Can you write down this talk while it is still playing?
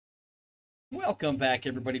Welcome back,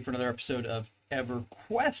 everybody, for another episode of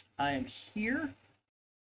Everquest. I am here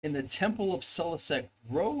in the Temple of Solusek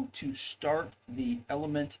Ro to start the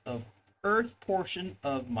Element of Earth portion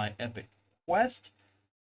of my epic quest.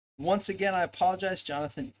 Once again, I apologize.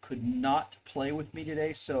 Jonathan could not play with me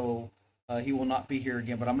today, so he will not be here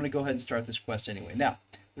again. But I'm going to go ahead and start this quest anyway. Now,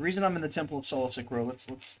 the reason I'm in the Temple of Solusek Ro,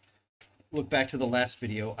 let's look back to the last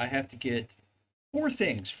video. I have to get four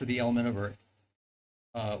things for the Element of Earth.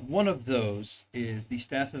 One of those is the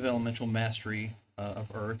Staff of Elemental Mastery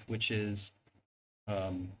of Earth, which is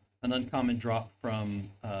an uncommon drop from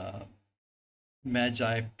Mage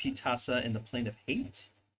Pitasa in the Plane of Hate.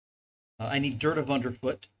 I need Dirt of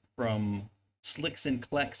Underfoot from Slicks and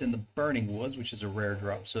Clecks in the Burning Woods, which is a rare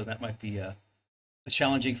drop, so that might be a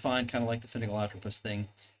challenging find, kind of like the Fingalotropus thing.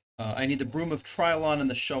 I need the Broom of Trilon and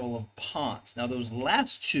the Shovel of Ponz. Now, those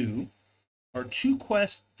last two are two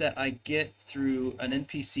quests that I get through an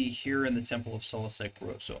NPC here in the Temple of Solusek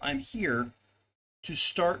Ro. So I'm here to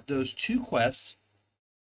start those two quests,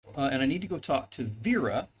 and I need to go talk to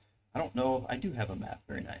Vera. I don't know if I do have a map.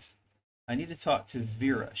 Very nice. I need to talk to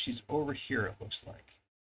Vera. She's over here, it looks like.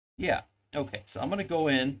 Yeah. Okay, so I'm going to go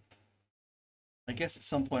in. I guess at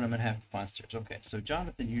some point I'm going to have to find stairs. Okay, so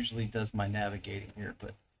Jonathan usually does my navigating here,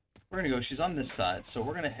 but we're going to go. She's on this side, so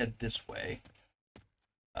we're going to head this way.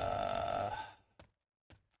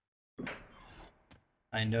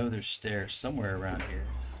 I know there's stairs somewhere around here.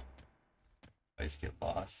 I just get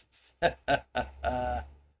lost. Oh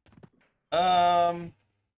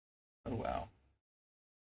wow.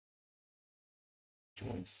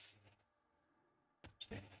 Joyce.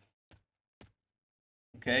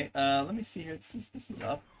 Okay, let me see here. This is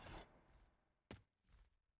up.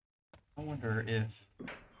 I wonder if...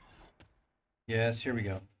 Yes, here we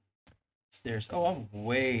go. Stairs. Oh, I'm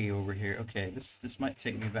way over here. Okay, this might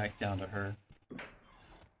take me back down to her.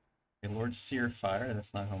 Okay, Lord Searfire,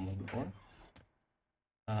 that's not who I'm looking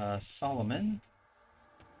for. Solomon.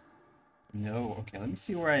 No, okay, let me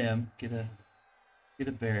see where I am. Get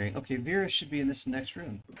a bearing. Okay, Vera should be in this next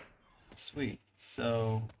room. Sweet.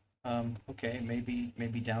 So, okay,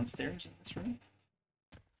 maybe downstairs in this room.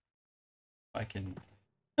 If I can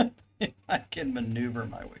if I can maneuver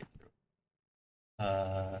my way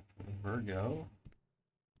through. Virgo.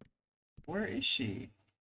 Where is she?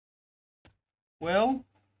 Well,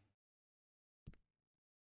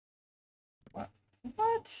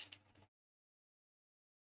 what?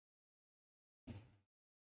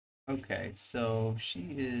 Okay, so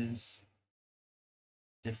she is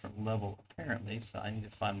different level apparently, so I need to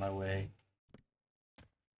find my way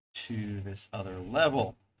to this other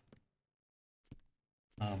level.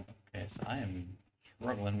 Okay, so I am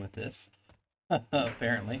struggling with this,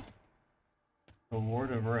 apparently.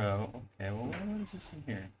 Award of Row. Okay, well, what is this in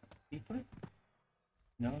here? Keeper?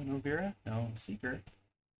 No, no Vera? No, Seeker.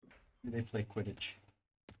 Do they play Quidditch?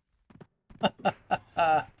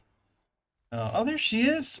 Oh, there she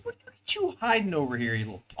is. What are you hiding over here, you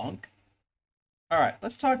little punk? All right,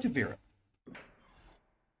 let's talk to Vera.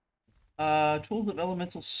 Tools of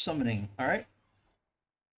Elemental Summoning. All right.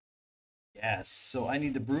 Yes, so I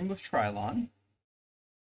need the Broom of Trilon.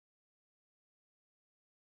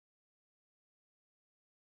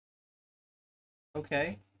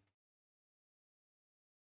 Okay.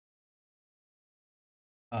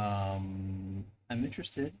 I'm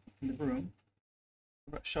interested in the broom.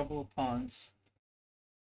 What about Shovel of Ponz?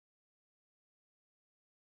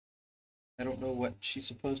 I don't know what she's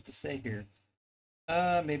supposed to say here.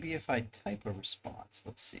 Maybe if I type a response.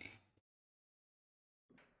 Let's see.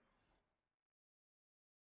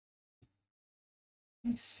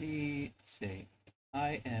 Let's see. Let's see.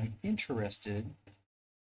 I am interested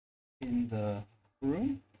in the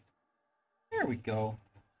broom. There we go.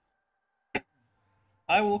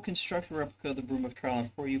 I will construct a replica of the Broom of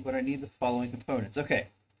Trilon for you, but I need the following components. Okay.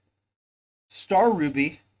 Star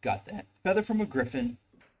Ruby, got that. Feather from a Griffin,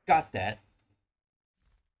 got that.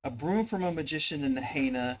 A broom from a magician in the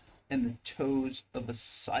Hyena, and the toes of a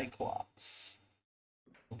Cyclops.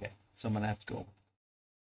 Okay, so I'm gonna have to go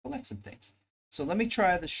collect some things. So let me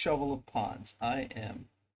try the Shovel of Ponz.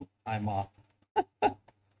 I'm off. I'm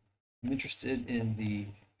interested in the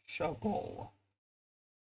shovel.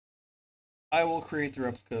 I will create the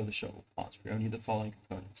replica of the Shovel of Ponz. We're gonna need the following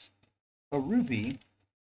components: a ruby,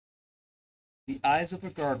 the eyes of a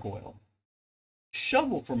gargoyle,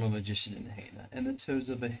 shovel from a magician in the Hyena, and the toes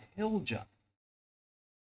of a hill giant.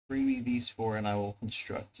 Bring me these four, and I will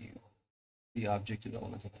construct you the object of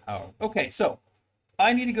elemental power. Okay, so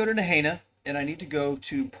I need to go to Nahana, and I need to go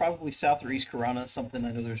to probably south or east Karana, something.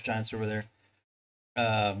 I know there's giants over there.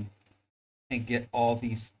 and get all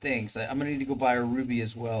these things. I'm gonna need to go buy a ruby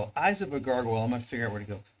as well. Eyes of a gargoyle. I'm gonna figure out where to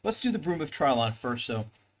go. Let's do the Broom of Trilon first. So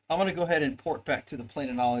I'm gonna go ahead and port back to the Plane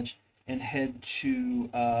of Knowledge and head to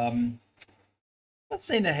let's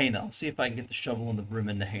say Nahena. I'll see if I can get the shovel and the broom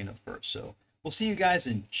in Nahena first. So we'll see you guys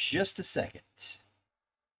in just a second.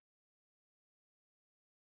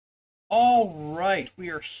 All right, we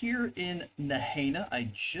are here in Nahena. I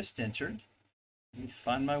just entered. Let me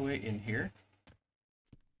find my way in here.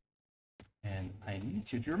 And I need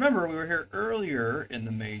to, if you remember, we were here earlier in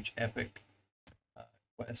the Mage Epic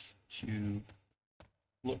quest to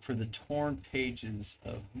look for the torn pages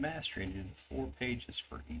of mastery. I needed 4 pages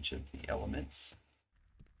for each of the elements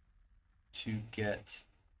to get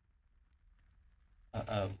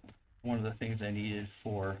one of the things I needed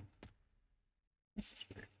for, this is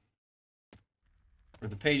weird, for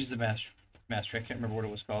the pages of mastery. I can't remember what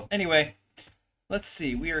it was called. Anyway, let's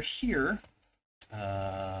see. We are here.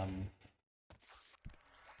 Yeah.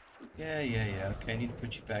 Okay, I need to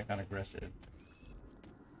put you back on aggressive.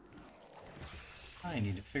 I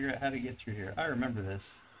need to figure out how to get through here. I remember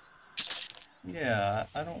this. Yeah,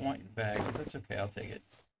 I don't want your bag, but that's okay. I'll take it.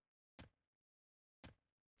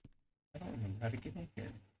 I don't remember how to get in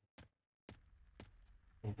here.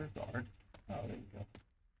 Overguard. Oh, there you go.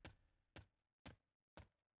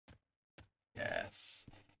 Yes.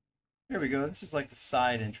 There we go. This is like the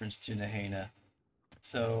side entrance to Nahena.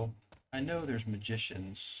 So, I know there's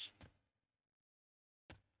magicians.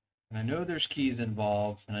 And I know there's keys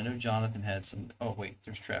involved. And I know Jonathan had some... Oh, wait.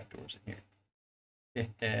 There's trapdoors in here.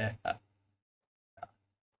 Yeah.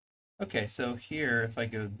 Okay, so here, if I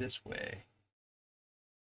go this way...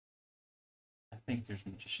 I think there's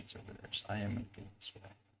magicians over there, so I am going to go this way.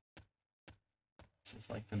 This is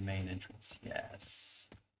like the main entrance. Yes.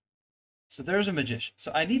 So there's a magician.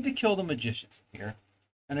 So I need to kill the magicians here.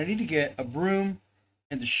 And I need to get a broom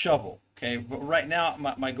and a shovel. Okay, but right now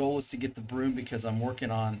my goal is to get the broom because I'm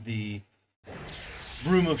working on the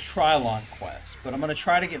Broom of Trilon quest. But I'm going to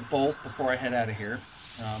try to get both before I head out of here.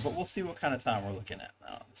 But we'll see what kind of time we're looking at.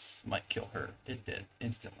 Oh, this might kill her. It did,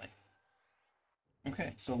 instantly.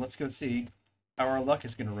 Okay, so let's go see how our luck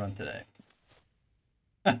is going to run today.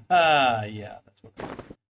 Yeah, that's what.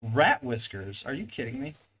 Rat whiskers? Are you kidding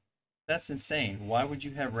me? That's insane. Why would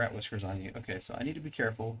you have rat whiskers on you? Okay, so I need to be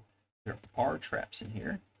careful. There are traps in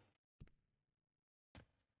here.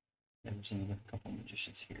 And there's another couple of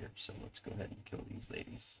magicians here, so let's go ahead and kill these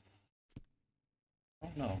ladies. Oh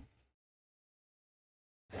no.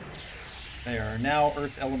 They are now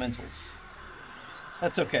earth elementals.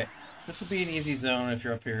 That's okay. This will be an easy zone if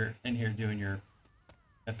you're up here in here doing your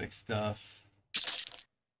epic stuff.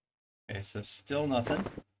 Okay, so still nothing.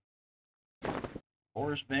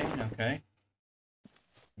 Horror's Bane, okay.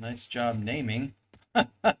 Nice job naming.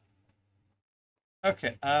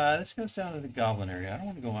 Okay, this goes down to the goblin area. I don't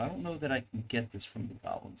want to go. I don't know that I can get this from the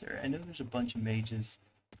goblins area. I know there's a bunch of mages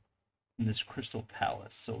in this crystal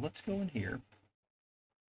palace. So let's go in here.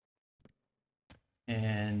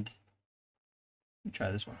 And let me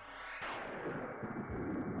try this one.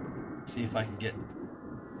 See if I can get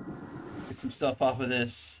some stuff off of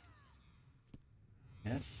this.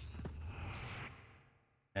 Yes.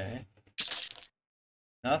 Okay.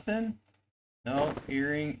 Nothing? No,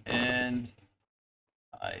 earring and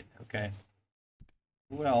hide. Okay.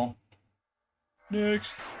 Well,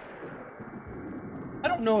 next. I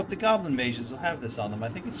don't know if the goblin mages will have this on them. I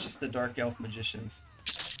think it's just the dark elf magicians.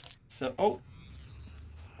 So, oh.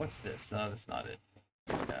 What's this? Oh, that's not it.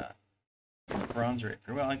 Bronze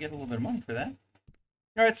rapier. Well, I get a little bit of money for that.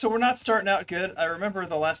 Alright, so we're not starting out good. I remember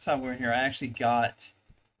the last time we were here, I actually got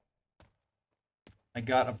a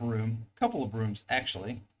broom. A couple of brooms,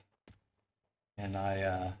 actually. And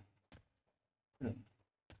it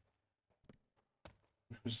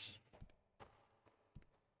was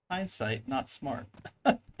hindsight, not smart.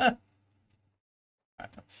 Alright,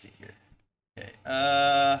 let's see here. Okay,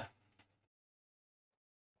 let's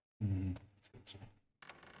go this way.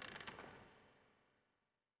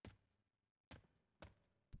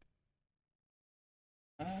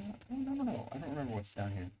 No. I don't remember what's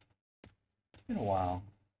down here. It's been a while.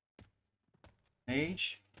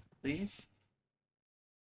 Mage, please?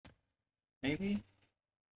 Maybe?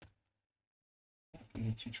 We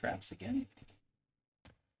need 2 traps again?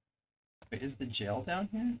 Wait, is the jail down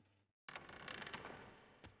here?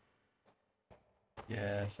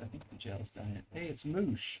 Yes, I think the jail's down here. Hey, it's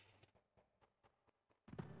Moosh.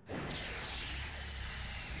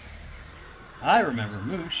 I remember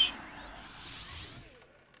Moosh.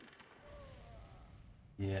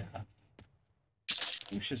 Yeah.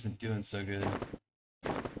 Moosh isn't doing so good.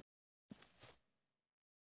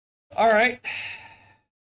 Alright.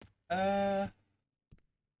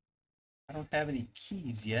 I don't have any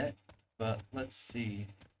keys yet, but let's see.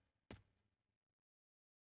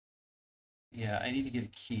 Yeah, I need to get a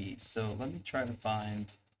key, so let me try to find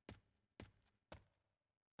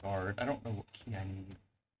guard. I don't know what key I need.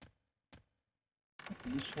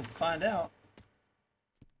 Useful to find out.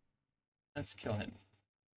 Let's kill him.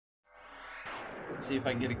 Let's see if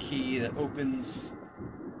I can get a key that opens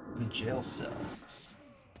the jail cells.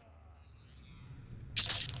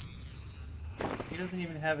 He doesn't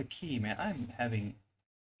even have a key, man. I'm having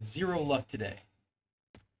zero luck today.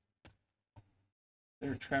 Is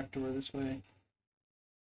there a trapdoor this way?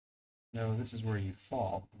 No, this is where you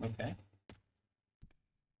fall. Okay.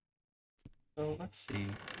 So let's see.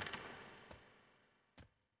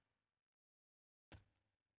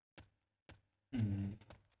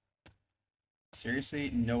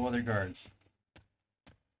 Seriously, no other guards.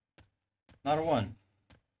 Not a one.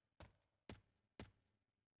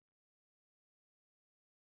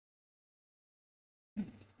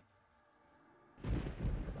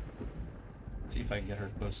 Let's see if I can get her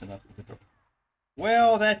close enough to the door.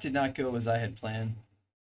 Well, that did not go as I had planned.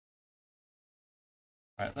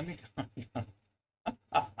 Alright, let me go.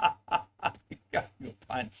 Gotta go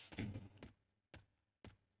find stupid.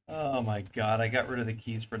 Oh my god, I got rid of the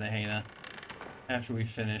keys for Nahana after we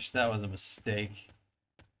finished. That was a mistake.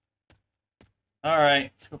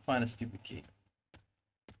 Alright, let's go find a stupid key.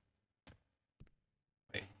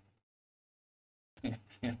 Wait. I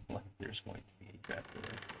feel like there's going to be a trap there.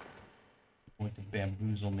 Going to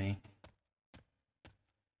bamboozle me.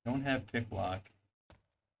 Don't have pick lock.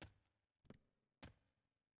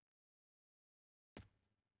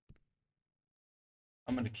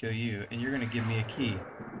 I'm going to kill you, and you're going to give me a key.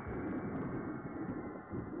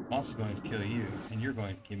 I'm also going to kill you, and you're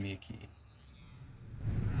going to give me a key.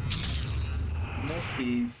 No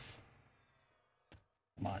keys.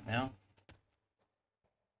 Come on now.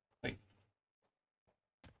 Wait.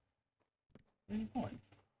 Where are you going?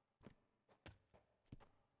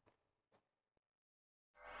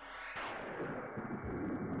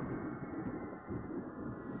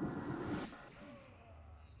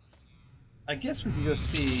 I guess we can go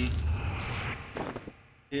see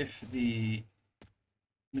if the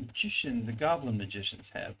goblin magicians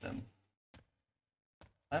have them.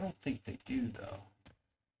 I don't think they do, though.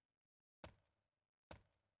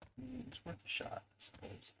 It's worth a shot, I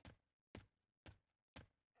suppose.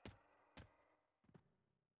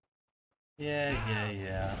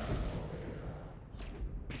 Yeah.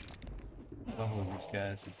 What level of these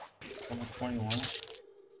guys? It's level 21.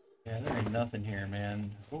 Yeah, there ain't nothing here,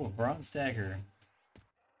 man. Oh, a bronze dagger.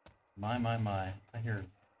 My. I hear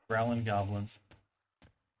growling goblins.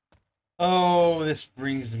 Oh, this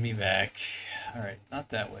brings me back. Alright, not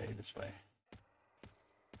that way, this way.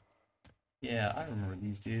 Yeah, I remember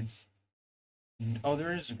these dudes. Oh,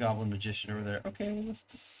 there is a goblin magician over there. Okay, well, let's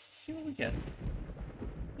just see what we get.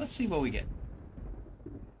 Let's see what we get.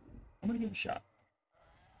 I'm gonna give it a shot.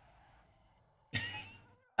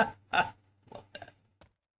 Love that.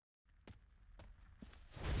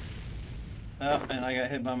 Oh, and I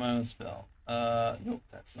got hit by my own spell. Nope,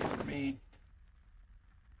 that's not for me.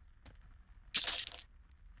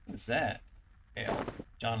 What's that? Hell,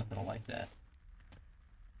 Jonathan will like that.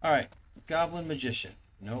 Alright, Goblin Magician.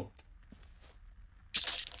 Nope.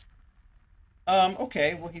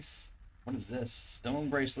 Okay, well what is this? Stone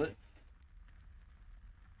bracelet.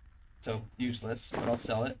 So, useless, but I'll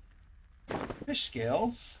sell it. Fish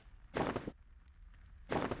scales.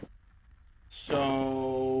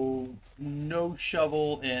 So, no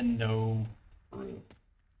shovel and no brew.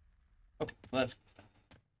 Okay, well that's...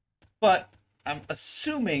 But, I'm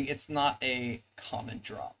assuming it's not a common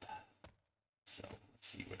drop. So, let's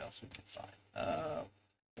see what else we can find. I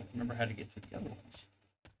don't remember how to get to the other ones.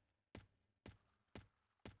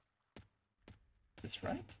 Is this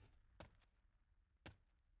right?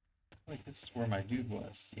 Like, this is where my dude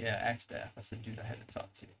was. Yeah, Axstaff. That's the dude I had to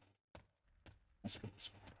talk to. Let's go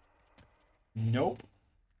this way. Nope.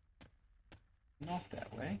 Not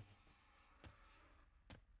that way.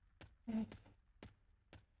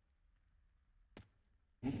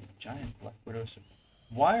 Ooh, giant black widow.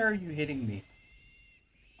 Why are you hitting me?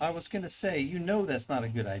 I was gonna say, you know that's not a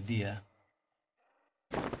good idea.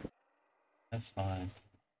 That's fine.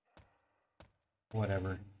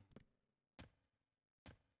 Whatever.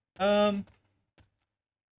 You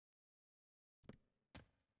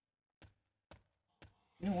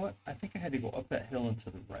know what? I think I had to go up that hill and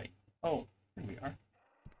to the right. Oh, here we are.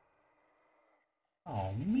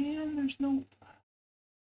 Oh man, there's no...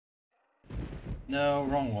 No,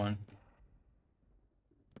 wrong one.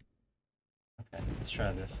 Okay, let's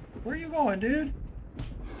try this. Where are you going, dude?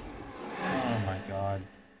 Oh my god.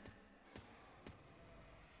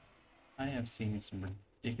 I have seen some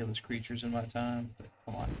ridiculous creatures in my time, but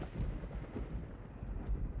come on.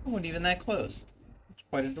 I wasn't even that close. It's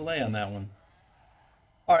quite a delay on that one.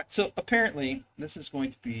 Alright, so apparently this is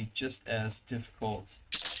going to be just as difficult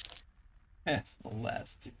as the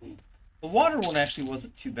last two. The water one actually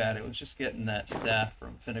wasn't too bad. It was just getting that staff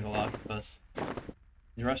from Finnegal Octopus.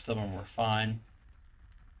 The rest of them were fine.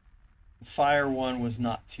 The fire one was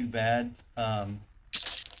not too bad.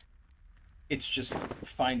 It's just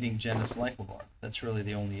finding Genus Lycobar. That's really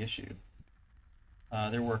the only issue.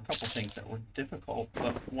 There were a couple things that were difficult,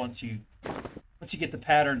 but once you get the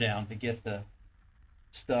pattern down to get the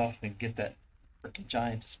stuff and get that freaking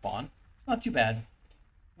giant to spawn, it's not too bad.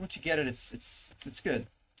 Once you get it, it's good.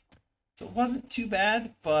 So it wasn't too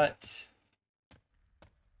bad, but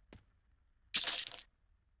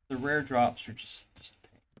the rare drops are just a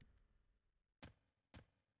pain.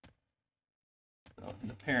 So,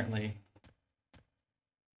 and apparently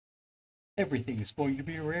everything is going to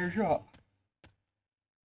be a rare drop.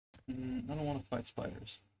 I don't want to fight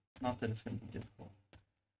spiders. Not that it's going to be difficult.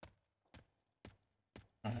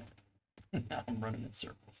 Alright. Now I'm running in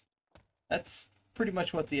circles. That's pretty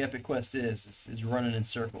much what the epic quest is running in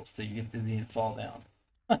circles till you get dizzy and fall down.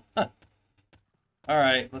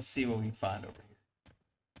 Alright, let's see what we can find over here.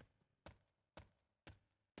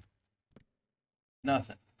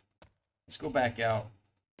 Nothing. Let's go back out.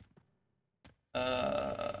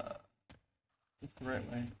 Is this the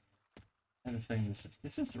right way? I have a feeling this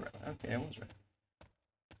is the right way. Okay, I was right.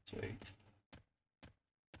 Sweet.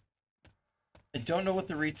 I don't know what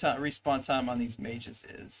the respawn time on these mages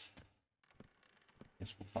is.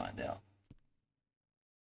 Guess we'll find out.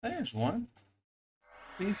 There's one.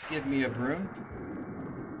 Please give me a broom.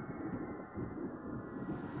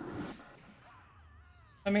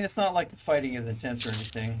 I mean, it's not like the fighting is intense or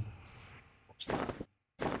anything. Of course not.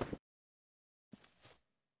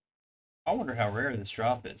 I wonder how rare this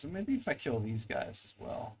drop is. And maybe if I kill these guys as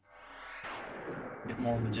well. Get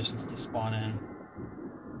more magicians to spawn in.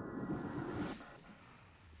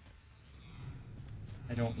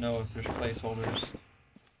 I don't know if there's placeholders.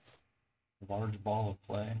 A large ball of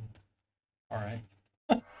clay. Alright.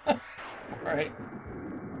 Alright.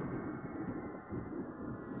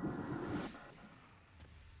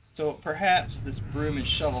 So perhaps this broom and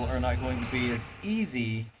shovel are not going to be as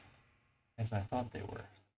easy as I thought they were.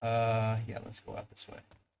 Yeah, let's go out this way.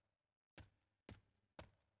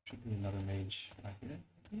 Should be another mage out here.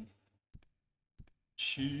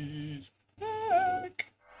 She's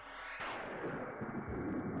back!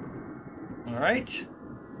 Alright.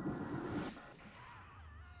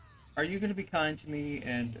 Are you going to be kind to me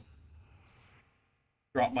and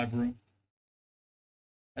drop my broom?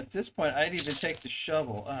 At this point, I'd even take the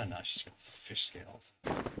shovel. Oh, no, she's got fish scales.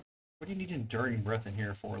 What do you need enduring breath in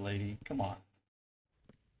here for, lady? Come on.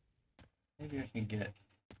 Maybe I can get...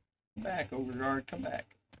 Come back, Overguard, come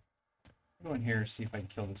back. I'll go in here and see if I can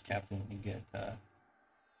kill this captain and get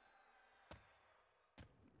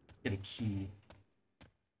a key.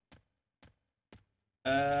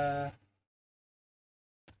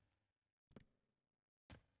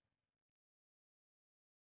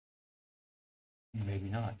 Maybe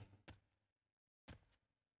not.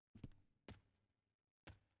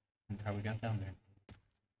 Wonder how we got down there.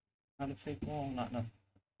 Not a fake wall, not nothing.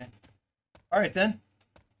 Okay. Alright then.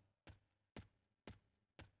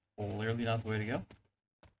 Clearly not the way to go.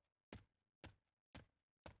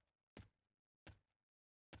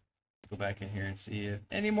 Go back in here and see if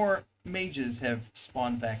any more mages have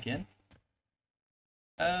spawned back in.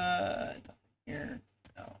 Nothing here.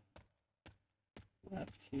 No.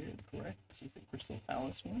 Left here, correct. This is the Crystal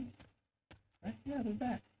Palace one. Right? Yeah, they're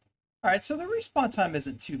back. Alright, so the respawn time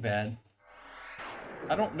isn't too bad.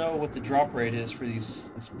 I don't know what the drop rate is for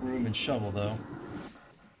this broom and shovel, though.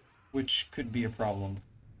 Which could be a problem.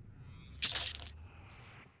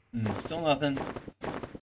 Still nothing.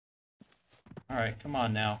 Alright, come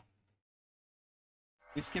on now.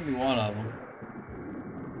 At least give me one of them.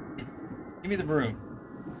 Give me the broom.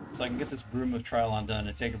 So I can get this Broom of Trilon done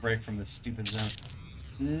and take a break from this stupid zone.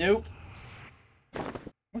 Nope.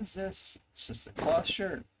 What is this? It's just a cloth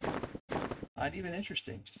shirt. Not even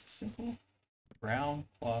interesting. Just a simple brown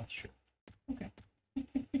cloth shirt. Okay.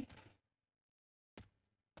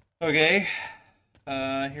 Okay.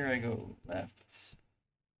 Here I go. Left.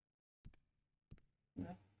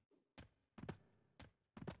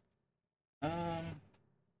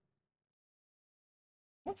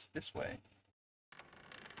 What's this way?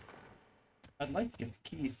 I'd like to get the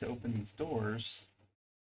keys to open these doors.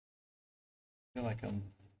 I feel like I'm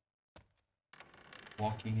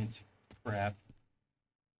walking into crap.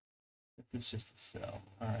 This is just a cell.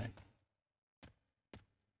 Alright.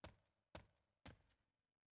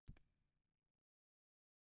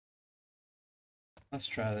 Let's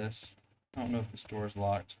try this. I don't know if this door is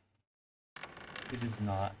locked. It is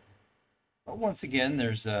not. But once again,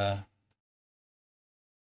 there's quite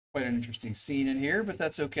an interesting scene in here, but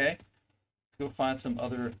that's okay. Let's go find some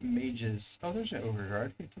other mages. Oh, there's an ogre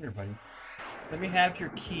guard. Hey, come here, buddy. Let me have your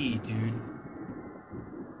key, dude.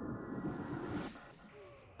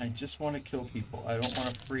 I just want to kill people. I don't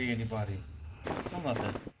want to free anybody. Still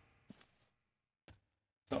nothing.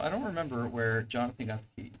 So I don't remember where Jonathan got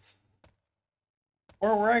the keys.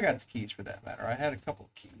 Or where I got the keys, for that matter. I had a couple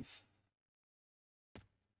of keys.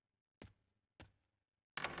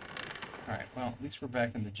 Alright, well, at least we're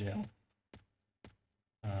back in the jail.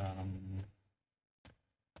 Can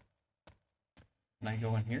I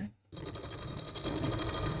go in here?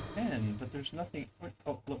 Can, but there's nothing.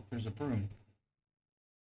 Oh, look, there's a broom.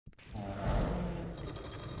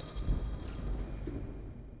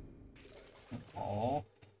 Oh.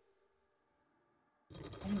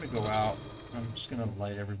 I'm gonna go out. I'm just gonna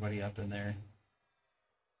light everybody up in there.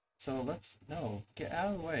 So let's, no, get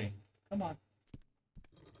out of the way. Come on.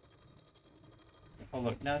 Oh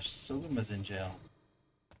look, now Saluma's in jail.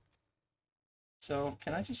 So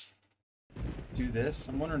can I just do this?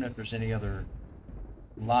 I'm wondering if there's any other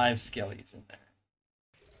live skellies in there.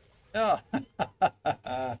 Oh,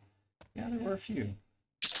 yeah, there were a few.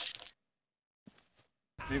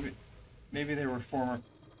 Maybe they were former.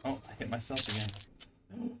 Oh, I hit myself again.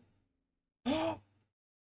 Oh,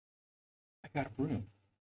 I got a broom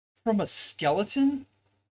from a skeleton.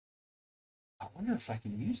 I wonder if I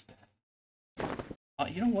can use that.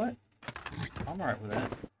 You know what? I'm alright with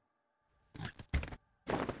that.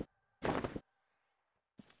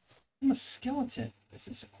 I'm a skeleton. Is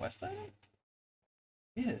this a quest item?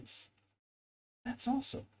 It is. That's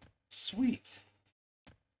awesome. Sweet.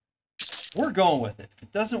 We're going with it. If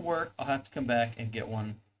it doesn't work, I'll have to come back and get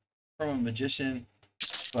one from a magician.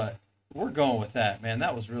 But we're going with that, man.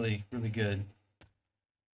 That was really, really good.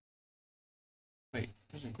 Wait,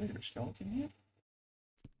 there's a greater skeleton here?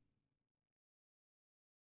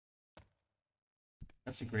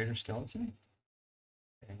 That's a greater skeleton?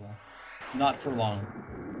 Okay, well, not for long.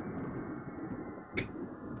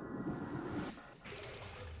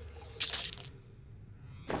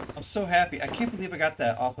 I'm so happy. I can't believe I got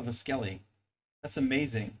that off of a skelly. That's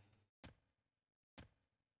amazing.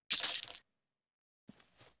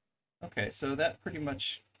 Okay, so that pretty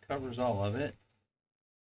much covers all of it.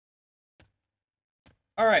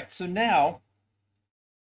 Alright, so now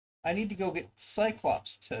I need to go get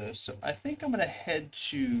Cyclops toes. So I think I'm going to head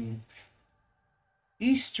to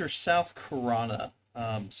East or South Karana.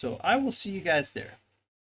 So I will see you guys there.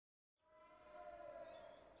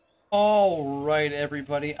 All right,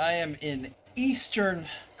 everybody. I am in Eastern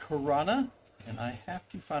Karana, and I have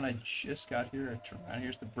to find. I just got here. I turn around.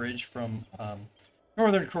 Here's the bridge from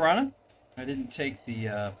Northern Karana. I didn't take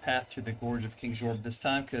the path through the Gorge of King Jorb this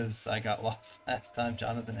time because I got lost last time.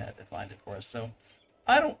 Jonathan had to find it for us. So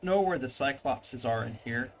I don't know where the Cyclopses are in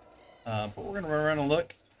here, but we're gonna run around and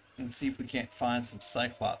look and see if we can't find some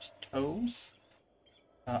Cyclops toes.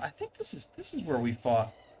 I think this is where we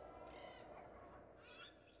fought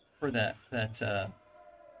for that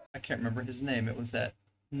I can't remember his name. It was that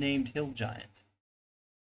named hill giant.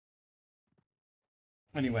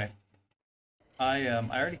 Anyway, I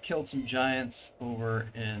already killed some giants over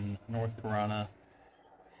in North Karana.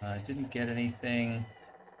 I didn't get anything,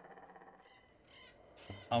 so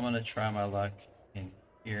I'm gonna try my luck in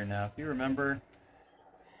here now. If you remember,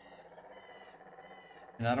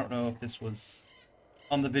 and I don't know if this was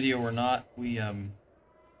on the video or not, we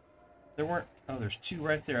there weren't. Oh, there's two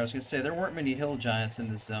right there. I was gonna say there weren't many hill giants in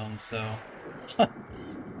this zone, so.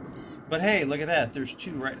 But hey, look at that. There's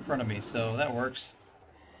two right in front of me, so that works.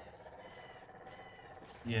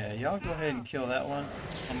 Yeah, y'all go ahead and kill that one.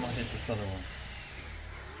 I'm gonna hit this other one.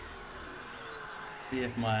 See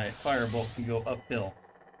if my firebolt can go uphill.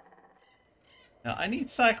 Now I need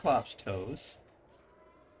Cyclops toes.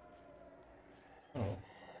 Oh,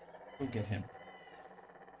 go get him.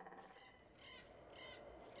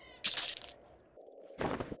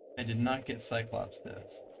 I did not get Cyclops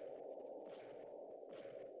toes.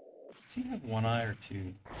 Does he have one eye or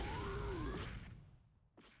two?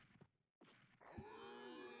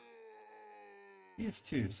 He has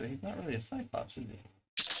two, so he's not really a Cyclops, is he?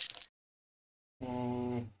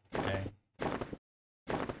 Oh, okay.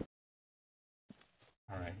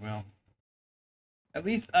 Alright, well. At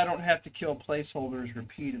least I don't have to kill placeholders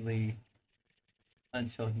repeatedly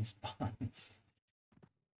until he spawns.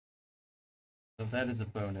 So that is a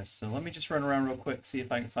bonus. So let me just run around real quick, see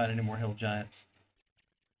if I can find any more hill giants.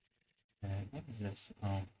 Okay, what is this?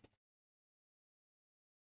 Oh.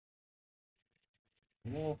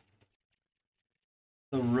 Wolf.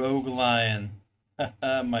 The rogue lion.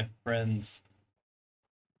 My friends.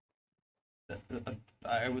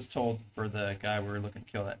 I was told for the guy we were looking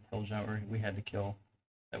to kill, that hill giant we had to kill,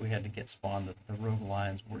 that we had to get spawned, that the rogue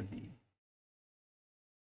lions were the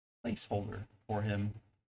placeholder for him.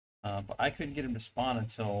 But I couldn't get him to spawn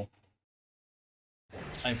until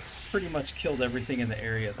I pretty much killed everything in the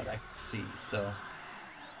area that I could see. So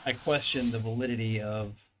I question the validity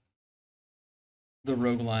of the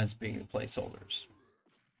rogue lions being the placeholders.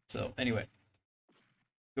 So anyway,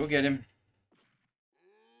 go get him.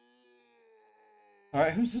 All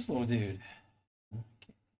right, who's this little dude?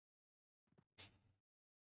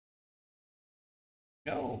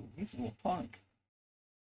 Go, he's a little punk.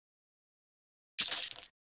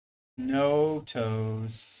 No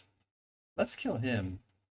toes. Let's kill him.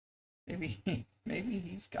 Maybe maybe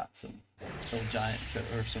he's got some little giant toe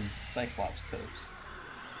or some cyclops toes.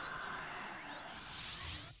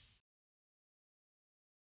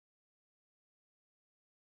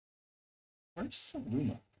 Where's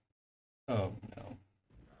Saluma? Oh no.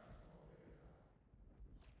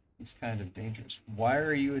 He's kind of dangerous. Why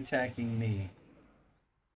are you attacking me?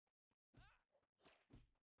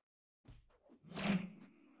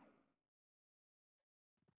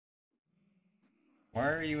 Why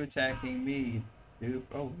are you attacking me, dude?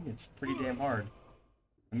 Oh, it's pretty damn hard.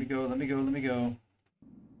 Let me go, let me go, let me go.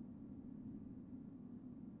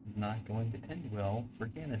 It's not going to end well for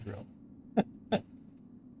Ganadrill.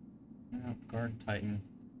 Oh, guard Titan.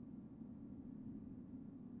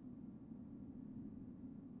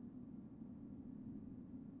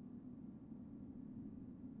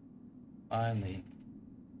 Finally.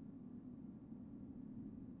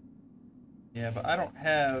 Yeah, but I don't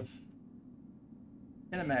have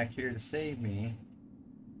Kinemac here to save me.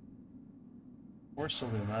 Or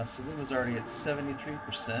Saluma. Saluma's already at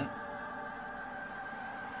 73%.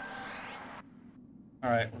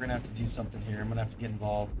 Alright, we're gonna have to do something here. I'm gonna have to get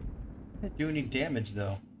involved. Didn't do any damage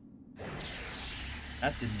though.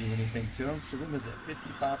 That didn't do anything to him. Saluma's at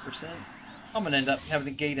 55%. I'm gonna end up having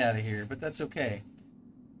to gate out of here, but that's okay.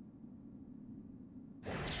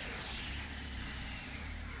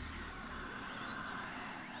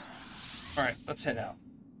 Alright, let's head out.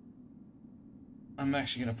 I'm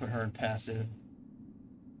actually gonna put her in passive.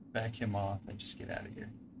 Back him off and just get out of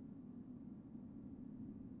here.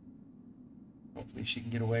 Hopefully she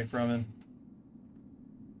can get away from him.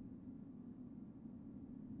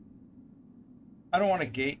 I don't want to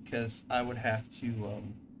gate because I would have to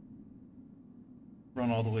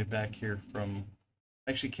run all the way back here from...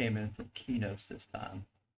 Actually came in from Kinos this time,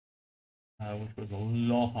 which was a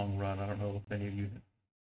long run. I don't know if any of you have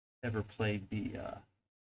ever played the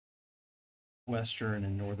western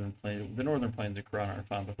and northern plains. The northern plains of Karana are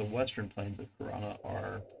fine, but the western plains of Karana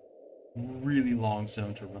are really long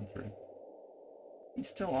zone to run through. He's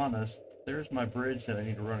still on us. There's my bridge that I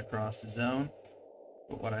need to run across the zone.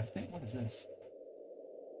 But what I think, what is this?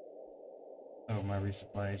 Oh, my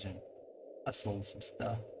resupply agent. I sold some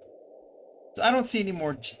stuff. So I don't see any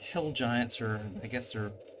more hill giants, or I guess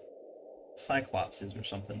they're cyclopses or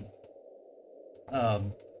something.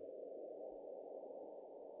 Um,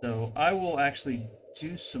 so I will actually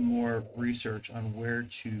do some more research on where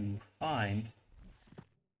to find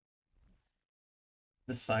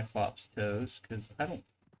the cyclops toes, because I don't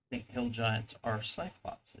think hill giants are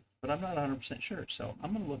cyclopses, but I'm not 100% sure. So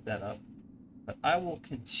I'm going to look that up. But I will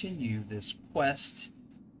continue this quest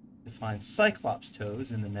to find cyclops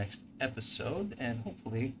toes in the next episode, and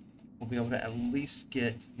hopefully we'll be able to at least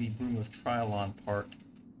get the Broom of Trilon part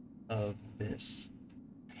of this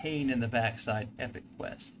pain in the backside epic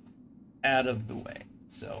quest out of the way.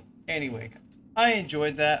 So anyway, guys, I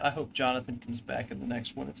enjoyed that. I hope Jonathan comes back in the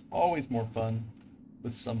next one. It's always more fun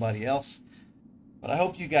with somebody else. But I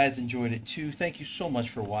hope you guys enjoyed it too. Thank you so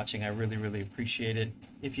much for watching. I really, really appreciate it.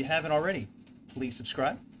 If you haven't already, please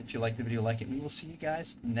subscribe. If you like the video, like it. We will see you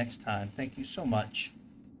guys next time. Thank you so much.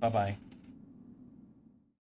 Bye-bye.